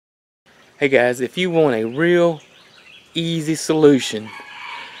Hey guys, if you want a real easy solution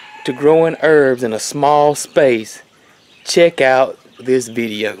to growing herbs in a small space, check out this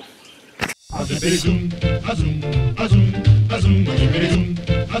video.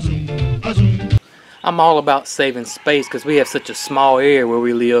 I'm all about saving space because we have such a small area where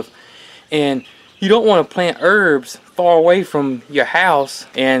we live, and you don't want to plant herbs far away from your house,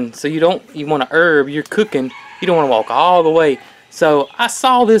 and so you want a herb you're cooking, you don't want to walk all the way. So I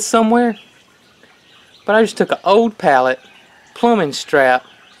saw this somewhere, but I just took an old pallet, plumbing strap,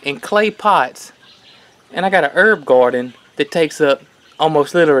 and clay pots, and I got an herb garden that takes up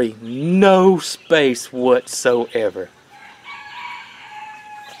almost literally no space whatsoever.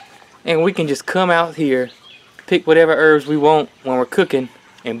 And we can just come out here, pick whatever herbs we want when we're cooking,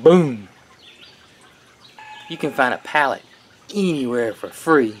 and boom! You can find a pallet anywhere for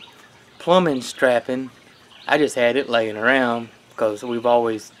free. Plumbing strapping, I just had it laying around because we've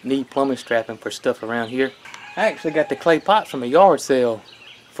always need plumbing strapping for stuff around here. I actually got the clay pots from a yard sale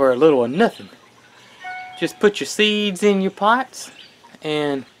for a little or nothing. Just put your seeds in your pots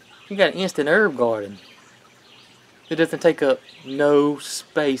and you got an instant herb garden. It doesn't take up no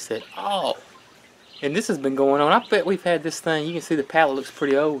space at all. And this has been going on. I bet we've had this thing, you can see the pallet looks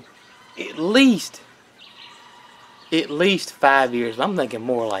pretty old. At least 5 years. I'm thinking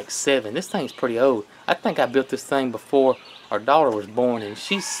more like 7. This thing's pretty old. I think I built this thing before our daughter was born, and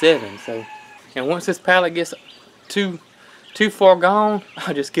she's 7. So, and once this pallet gets too far gone,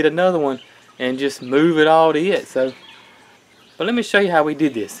 I'll just get another one and just move it all to it. So, but let me show you how we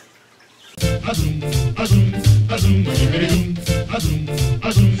did this.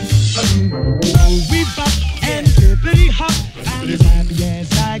 We bop and hippity hop, I'm as happy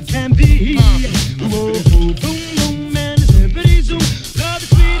as I can be. Whoa, boom, boom, and hippity zoom. Love is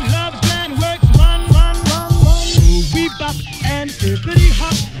sweet, love is grand, works one. We bop and hippity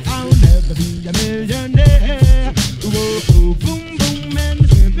hop, I'll never be a millionaire. Whoa, boom, boom, and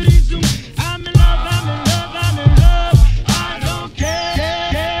hippity zoom. I'm in love, I'm in love, I'm in love. I don't care.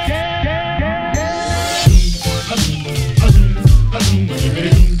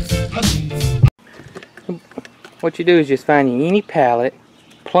 What you do is just find any pallet,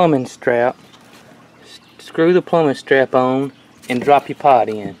 plumbing strap, screw the plumbing strap on, and drop your pot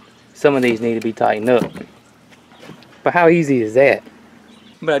in. Some of these need to be tightened up. But how easy is that?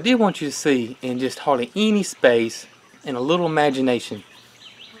 But I did want you to see, in just hardly any space and a little imagination,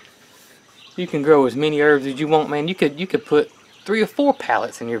 you can grow as many herbs as you want, man. You could put 3 or 4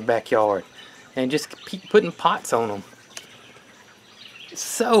 pallets in your backyard and just keep putting pots on them. It's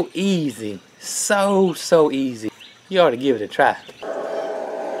so easy. So easy. You ought to give it a try.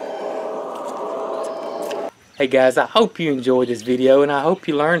 Hey guys, I hope you enjoyed this video, and I hope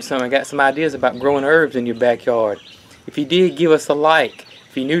you learned something and got some ideas about growing herbs in your backyard. If you did, give us a like.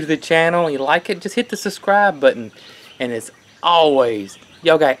 If you're new to the channel and you like it, just hit the subscribe button. And as always,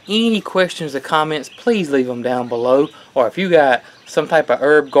 y'all got any questions or comments, please leave them down below. Or if you got some type of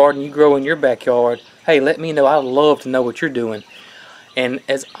herb garden you grow in your backyard, hey, let me know. I'd love to know what you're doing. And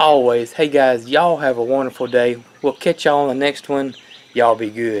as always, hey guys, y'all have a wonderful day. We'll catch y'all on the next one. Y'all be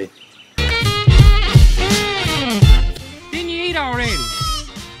good. Didn't you eat already?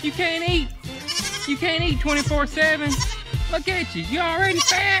 You can't eat. You can't eat 24/7. Look at you. You already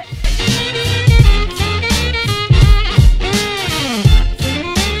fat.